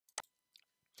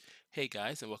Hey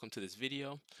guys, and welcome to this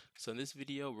video. So in this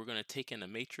video, we're going to take in a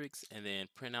matrix and then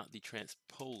print out the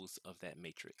transpose of that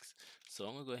matrix. So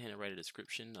I'm going to go ahead and write a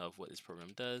description of what this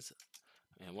program does.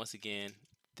 And once again,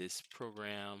 this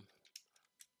program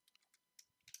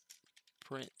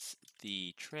prints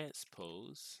the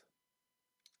transpose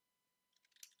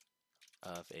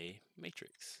of a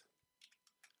matrix.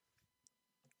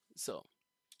 So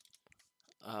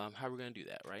how are we going to do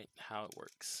that, right? How it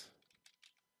works.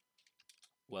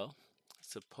 Well,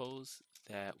 suppose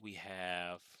that we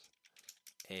have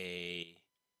a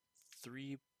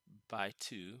 3 by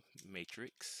 2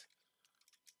 matrix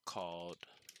called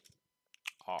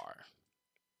R.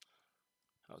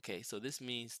 Okay, so this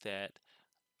means that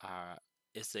uh,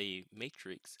 it's a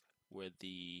matrix where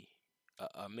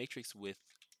a matrix with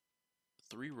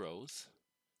 3 rows.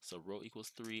 So row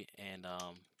equals 3 and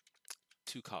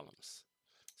 2 columns.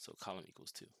 So column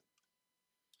equals 2.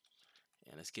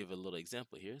 And let's give a little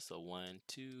example here. So 1,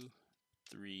 2,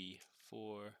 3,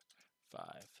 4, 5,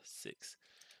 6.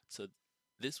 So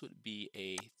this would be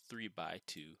a 3 by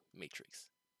 2 matrix.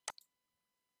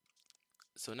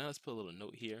 So now let's put a little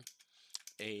note here.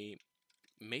 A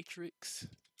matrix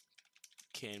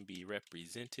can be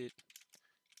represented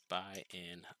by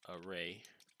an array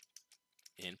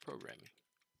in programming.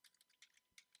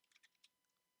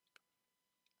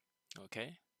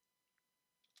 Okay,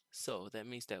 so that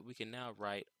means that we can now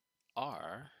write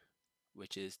R,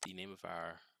 which is the name of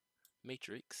our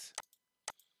matrix,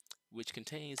 which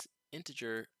contains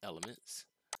integer elements.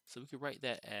 So we could write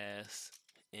that as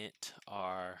int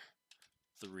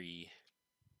R3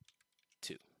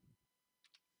 2.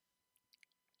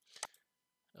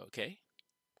 Okay,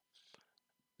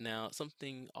 now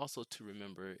something also to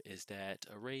remember is that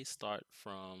arrays start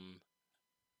from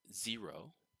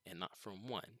 0 and not from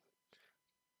 1,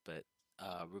 but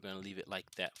we're going to leave it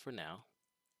like that for now.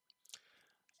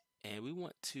 And we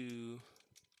want to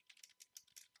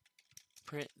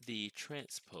print the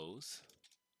transpose,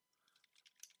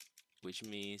 which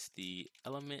means the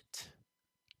element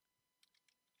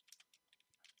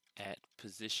at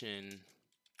position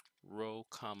row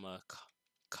comma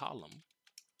column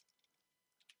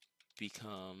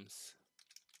becomes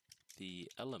the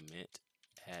element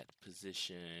at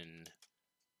position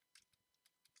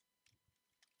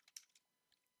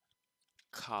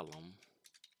column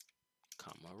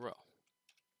comma row.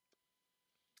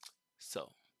 So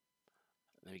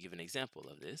let me give an example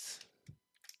of this.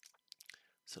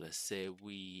 So let's say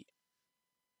we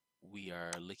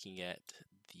are looking at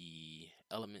the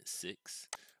element 6,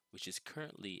 which is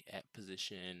currently at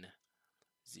position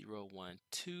 0, 1,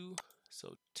 2.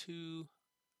 So 2,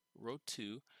 row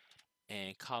 2,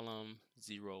 and column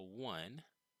 0, 1.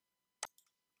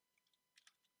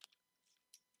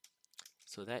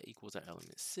 So that equals our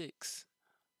element 6.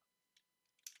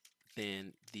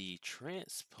 Then the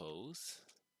transpose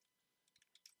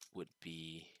would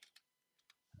be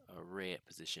array at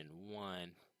position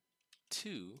 1,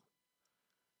 2.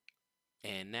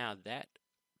 And now that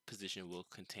position will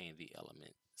contain the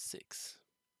element 6.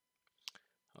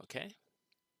 Okay?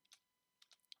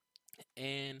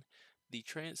 And the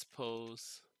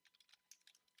transpose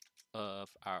of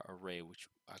our array, which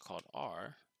I called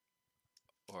R,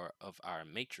 or of our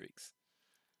matrix,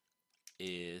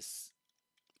 is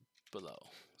below.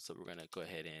 So we're going to go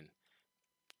ahead and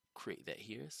create that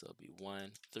here. So it'll be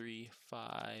 1, 3,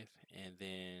 5, and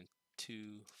then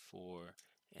 2, 4,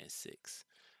 and 6.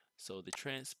 So the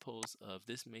transpose of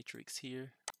this matrix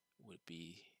here would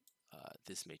be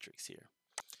this matrix here.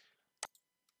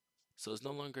 So it's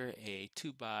no longer a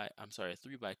 3 by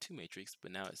 2 matrix,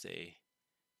 but now it's a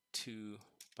 2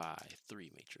 by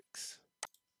 3 matrix.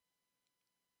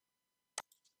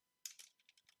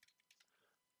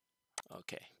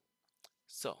 Okay,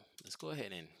 so let's go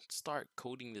ahead and start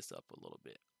coding this up a little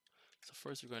bit. So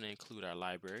first we're going to include our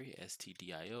library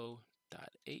stdio.h,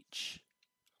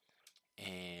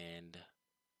 and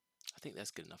I think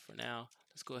that's good enough for now.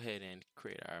 Let's go ahead and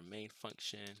create our main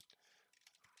function,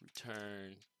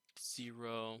 return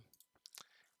 0,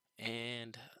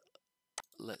 and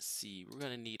let's see, we're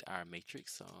going to need our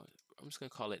matrix. So I'm just going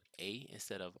to call it A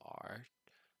instead of R.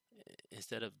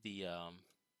 Instead of the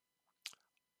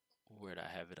where do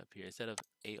I have it up here? Instead of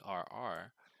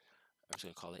ARR, I'm just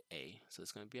going to call it A. So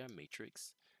it's going to be our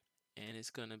matrix, and it's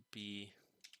going to be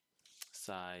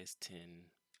size 10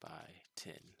 by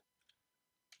 10.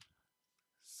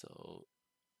 So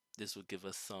this will give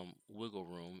us some wiggle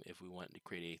room if we want to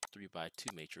create a 3 by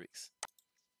 2 matrix.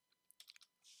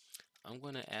 I'm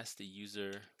going to ask the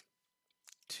user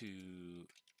to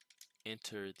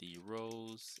enter the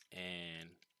rows and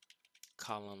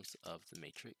columns of the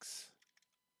matrix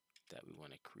that we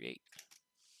want to create.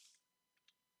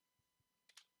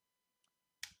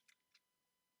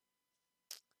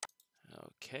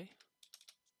 Okay.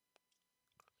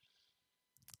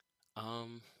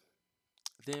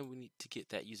 Then we need to get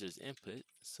that user's input.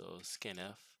 So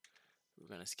scanf, we're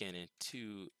going to scan in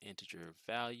 2 integer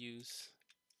values.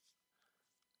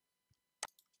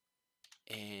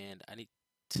 And I need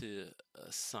to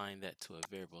assign that to a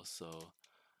variable. So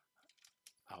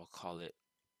I'll call it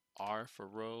R for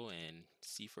row and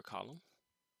C for column.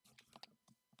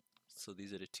 So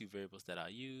these are the 2 variables that I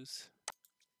use.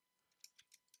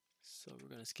 So we're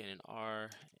going to scan in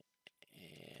R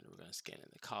and we're going to scan in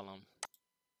the column.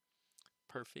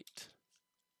 Perfect.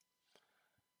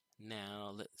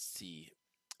 Now let's see.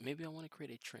 Maybe I want to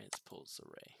create a transpose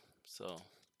array. So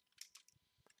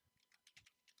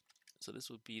this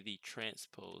would be the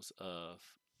transpose of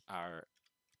our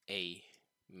A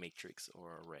matrix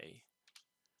or array.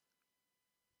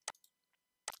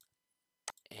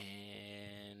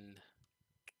 And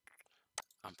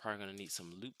I'm probably going to need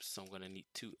some loops. So I'm going to need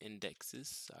 2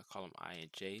 indexes. I call them I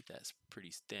and J. That's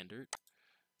pretty standard.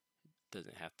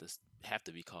 Doesn't have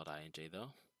to be called I and J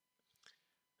though.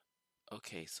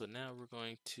 Okay, so now we're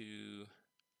going to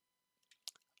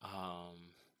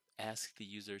ask the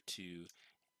user to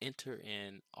enter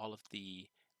in all of the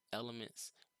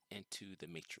elements into the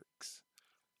matrix.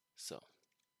 So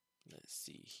let's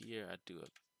see here. I do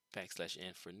a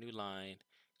 \n for new line,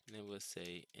 and then we'll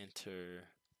say enter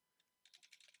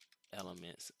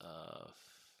elements of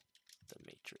the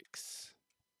matrix,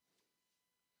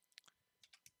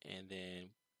 and then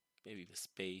maybe the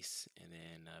space, and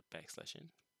then \n.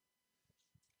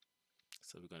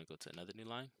 So we're going to go to another new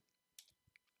line.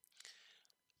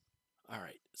 All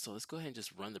right, so let's go ahead and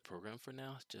just run the program for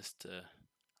now, just to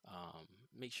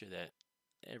make sure that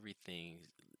everything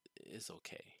is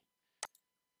okay.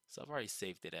 So I've already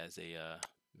saved it as a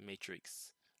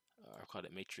matrix, I call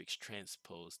it matrix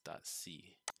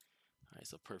transpose.c. All right,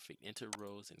 so perfect. Enter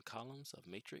rows and columns of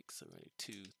matrix. So we're going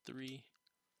to do 2, 3,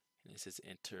 and it says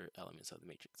enter elements of the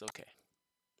matrix. Okay.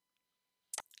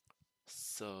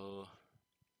 So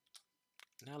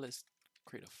now let's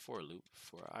create a for loop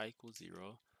for I equals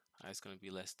 0. I is going to be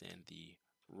less than the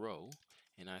row,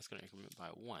 and I is going to increment by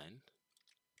 1.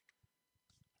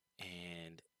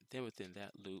 And then within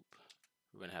that loop,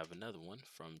 we're going to have another one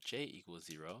from j equals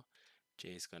 0. J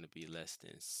is going to be less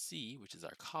than C, which is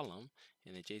our column,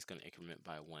 and then J is going to increment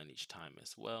by 1 each time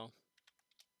as well.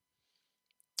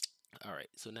 All right,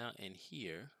 so now in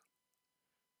here,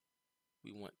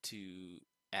 we want to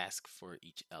ask for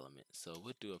each element. So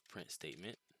we'll do a print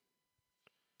statement,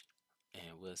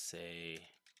 and we'll say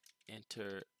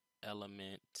enter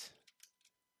element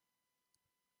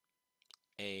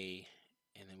A,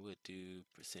 and then we'll do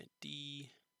 %d,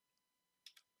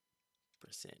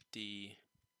 %d.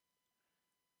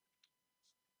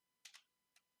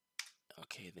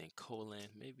 Okay, then colon,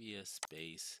 maybe a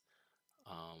space,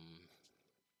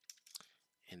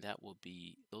 and that will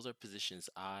be, those are positions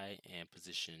I and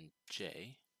position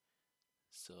J.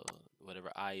 So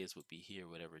whatever I is would be here,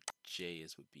 whatever J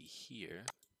is would be here.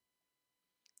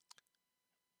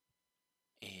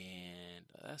 And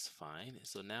that's fine.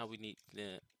 So now we need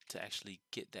to actually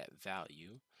get that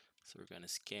value. So we're going to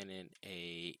scan in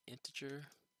a integer.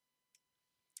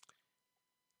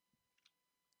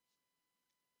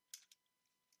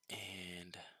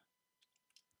 And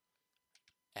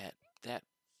at that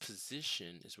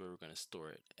position is where we're going to store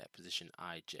it, at position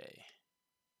IJ.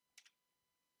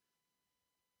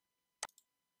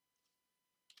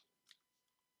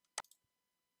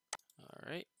 All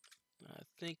right, I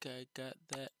think I got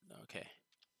that. Okay.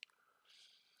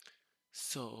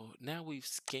 So now we've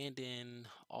scanned in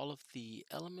all of the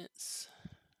elements,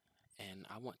 and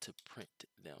I want to print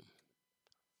them.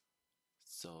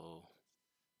 So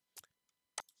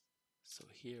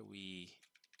here we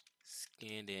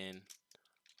scanned in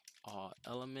all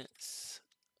elements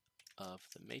of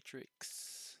the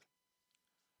matrix,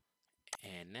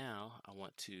 and now I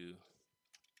want to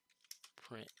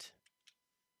print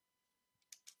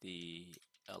the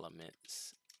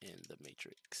elements in the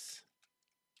matrix,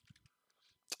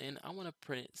 and I want to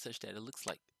print it such that it looks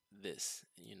like this,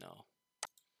 you know.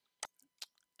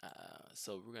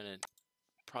 So we're gonna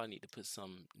probably need to put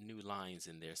some new lines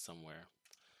in there somewhere.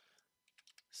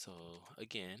 So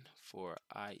again, for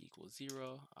I equals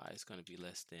 0, I is going to be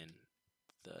less than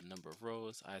the number of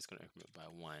rows. I is going to increment by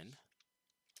 1.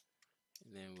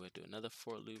 And then we'll do another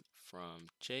for loop from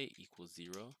j equals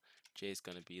 0. J is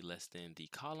going to be less than the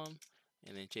column,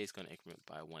 and then j is going to increment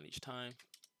by 1 each time.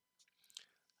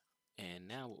 And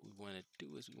now what we want to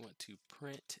do is we want to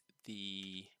print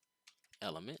the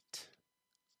element.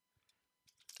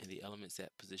 and the elements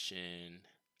at position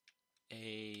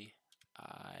A,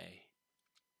 I,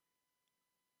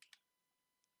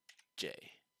 J.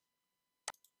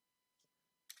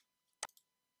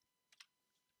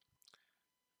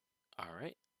 All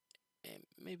right, and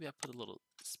maybe I put a little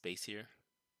space here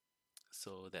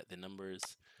so that the numbers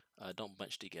don't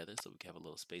bunch together, so we can have a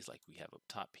little space like we have up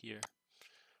top here.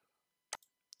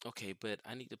 Okay, but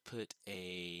I need to put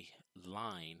a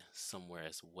line somewhere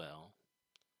as well.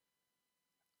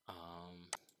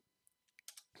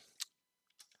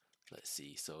 Let's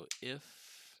see, so if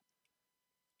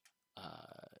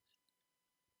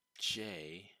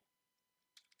J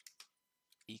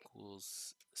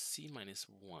equals C minus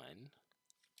 1,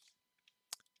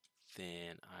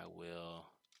 then I will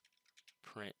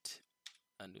print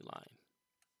a new line.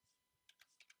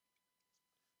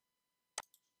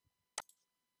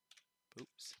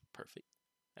 Oops, perfect.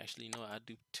 Actually, you know what? I'll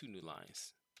do 2 new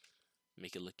lines.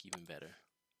 Make it look even better.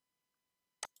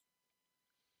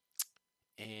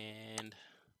 And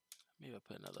maybe I'll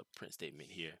put another print statement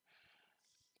here.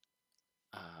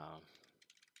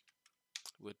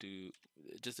 We'll do,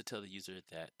 just to tell the user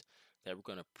that we're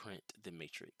going to print the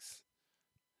matrix.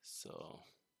 So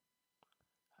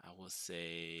I will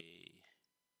say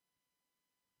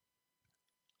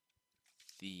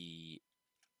the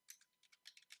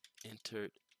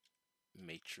entered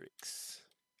matrix,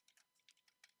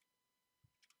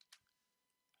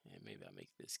 and maybe I'll make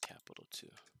this capital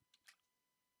too,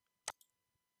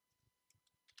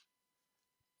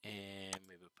 and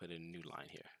maybe I'll put a new line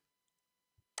here.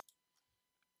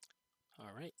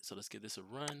 All right, so let's give this a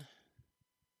run.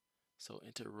 So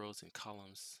enter rows and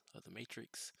columns of the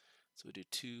matrix. So we do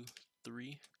 2,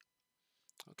 3.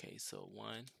 Okay, so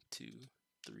 1, 2,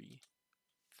 3,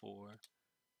 4,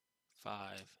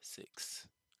 5, 6.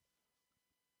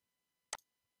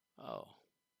 Oh,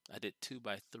 I did 2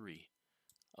 by 3.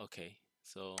 Okay,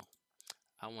 so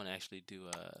I want to actually do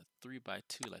a 3 by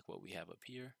 2 like what we have up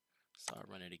here. So I'll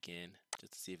run it again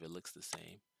just to see if it looks the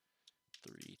same.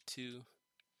 3, 2.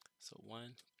 So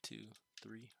 1, 2,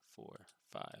 3, 4,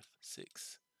 5,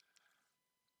 6.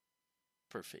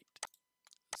 Perfect.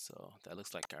 So that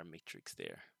looks like our matrix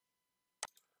there.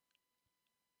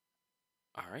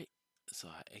 All right, so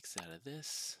I exit out of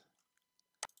this.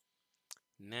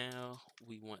 Now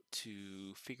we want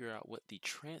to figure out what the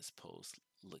transpose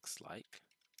looks like.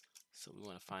 So we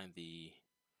want to find the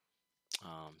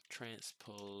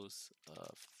transpose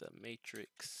of the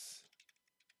matrix.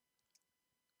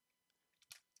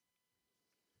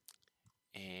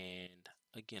 And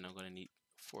again, I'm going to need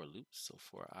for loops. So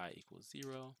for I equals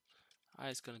 0, I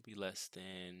is going to be less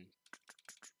than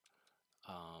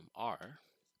R,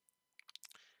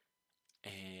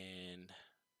 and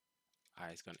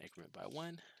I is going to increment by 1.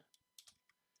 And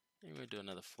we're going to do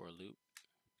another for loop.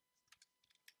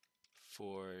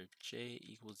 For J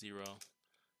equals 0,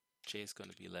 J is going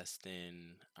to be less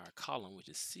than our column, which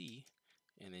is C,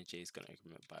 and then J is going to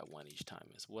increment by 1 each time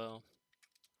as well.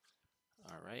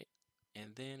 All right,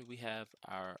 and then we have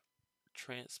our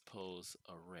transpose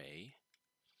array.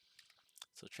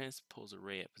 So transpose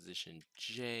array at position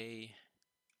J,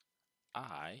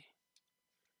 I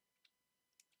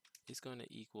is going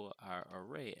to equal our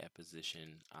array at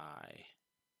position I,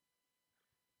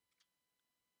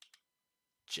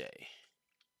 J.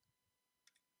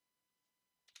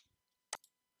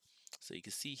 So you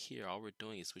can see here, all we're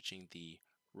doing is switching the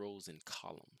rows and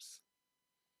columns.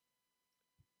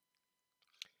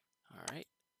 All right,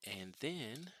 and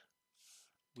then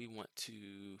we want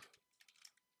to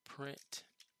print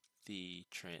the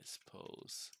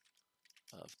transpose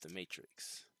of the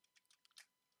matrix.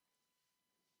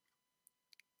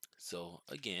 So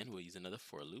again, we'll use another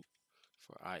for loop.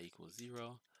 For I equals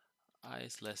 0, I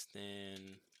is less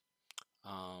than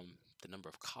the number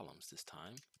of columns this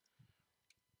time,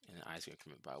 and then I is going to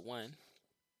increment by 1.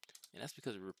 And that's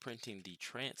because we're printing the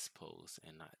transpose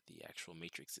and not the actual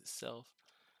matrix itself.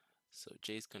 So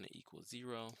J is going to equal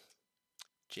 0.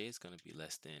 J is going to be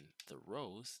less than the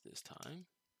rows this time.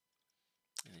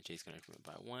 And then J is going to increment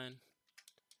by 1.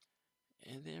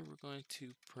 And then we're going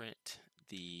to print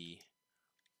the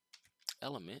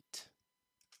element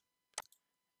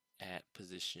at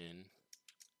position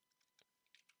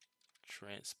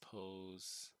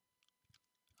transpose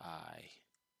I,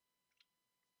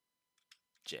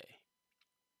 J.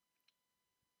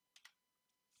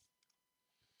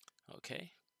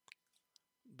 Okay,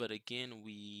 but again,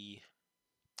 we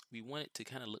want it to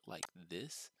kind of look like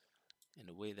this. And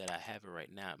the way that I have it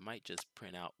right now, it might just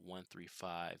print out 1, 3,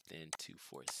 5, then 2,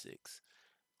 4, 6.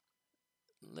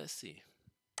 Let's see.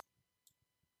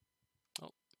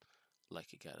 Oh,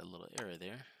 like it got a little error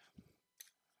there.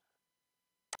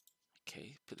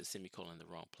 Okay, put the semicolon in the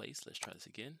wrong place. Let's try this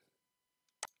again.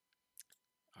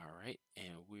 All right,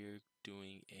 and we're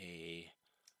doing a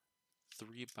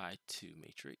 3 by 2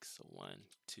 matrix. So 1,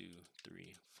 2,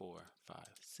 3, 4, 5,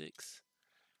 6.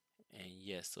 And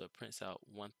yes, so it prints out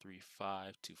 1, 3,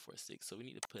 5, 2, 4, 6. So we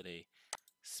need to put a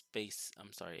space,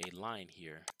 a line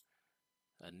here,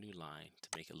 a new line to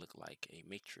make it look like a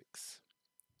matrix.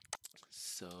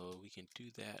 So we can do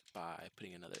that by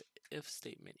putting another if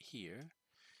statement here.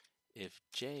 If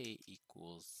j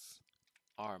equals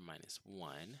r minus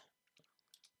 1,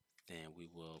 then we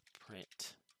will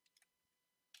print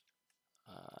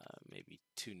maybe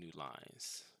 2 new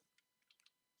lines.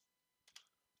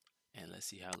 And let's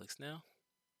see how it looks now.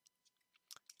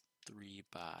 3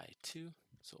 by 2.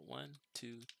 So 1,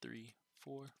 2, 3,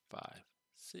 4, 5,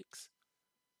 6.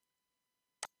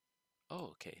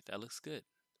 Oh, okay, that looks good.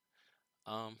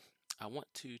 I want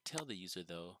to tell the user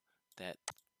though that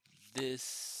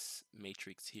this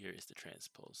matrix here is the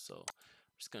transpose. So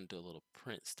I'm just going to do a little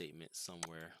print statement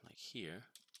somewhere like here.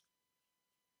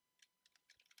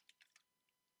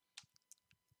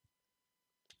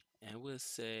 And we'll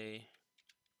say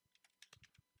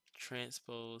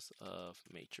transpose of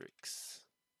matrix.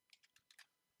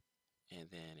 And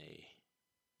then a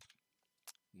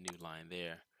new line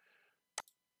there.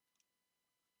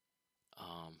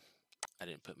 I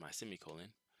didn't put my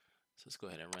semicolon. So let's go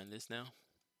ahead and run this now.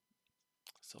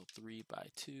 So 3 by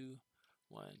 2,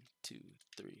 1, 2,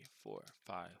 3, 4,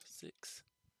 5, 6.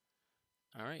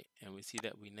 All right, and we see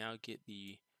that we now get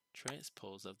the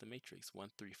transpose of the matrix 1,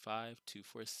 3, 5, 2,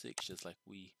 4, 6, just like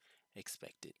we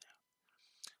expected.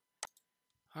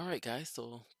 All right, guys,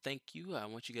 so thank you. I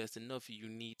want you guys to know if you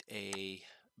need a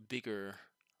bigger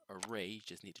array, you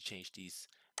just need to change these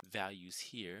values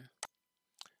here.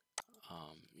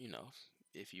 You know,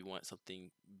 if you want something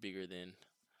bigger than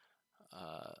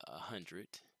 100.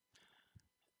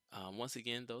 Once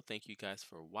again, though, thank you guys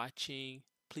for watching.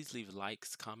 Please leave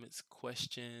likes, comments,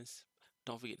 questions.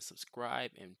 Don't forget to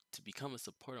subscribe and to become a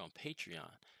supporter on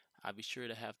Patreon. I'll be sure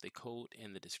to have the code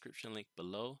in the description link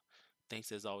below.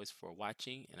 Thanks as always for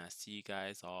watching, and I see you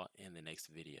guys all in the next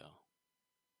video.